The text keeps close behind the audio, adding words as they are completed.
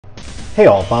Hey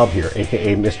all, Bob here,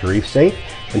 aka Mr. Reef Safe,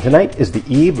 and tonight is the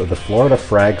eve of the Florida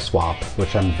Frag Swap,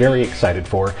 which I'm very excited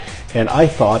for, and I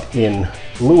thought in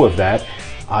lieu of that,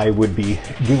 I would be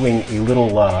doing a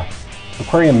little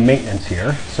aquarium maintenance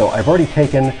here. So I've already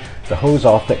taken the hose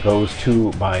off that goes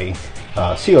to my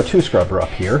CO2 scrubber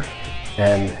up here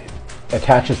and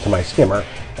attaches to my skimmer,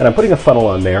 and I'm putting a funnel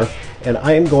on there, and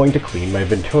I am going to clean my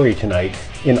Venturi tonight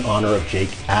in honor of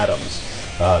Jake Adams.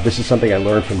 This is something I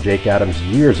learned from Jake Adams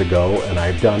years ago, and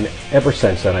I've done ever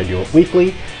since then. I do it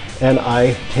weekly, and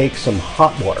I take some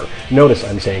hot water. Notice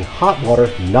I'm saying hot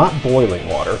water, not boiling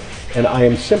water, and I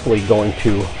am simply going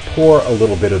to pour a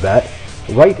little bit of that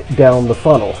right down the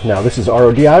funnel. Now this is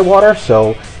RODI water,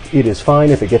 so it is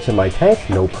fine if it gets in my tank,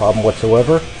 no problem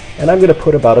whatsoever. And I'm going to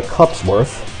put about a cup's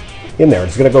worth in there.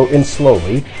 It's going to go in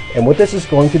slowly, and what this is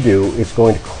going to do is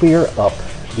going to clear up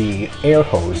the air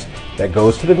hose that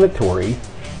goes to the Venturi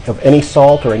of any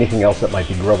salt or anything else that might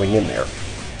be growing in there.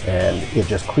 And it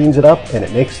just cleans it up, and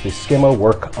it makes the skimmer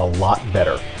work a lot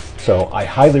better. So I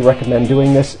highly recommend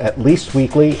doing this at least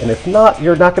weekly, and if not,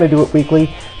 you're not going to do it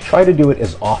weekly, try to do it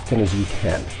as often as you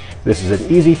can. This is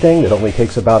an easy thing that only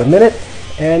takes about a minute,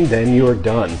 and then you're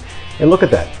done. And look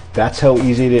at that. That's how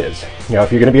easy it is. Now,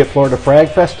 if you're going to be at Florida Frag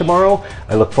Fest tomorrow,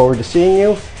 I look forward to seeing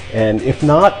you. And if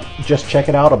not, just check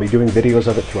it out. I'll be doing videos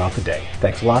of it throughout the day.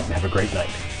 Thanks a lot, and have a great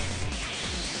night.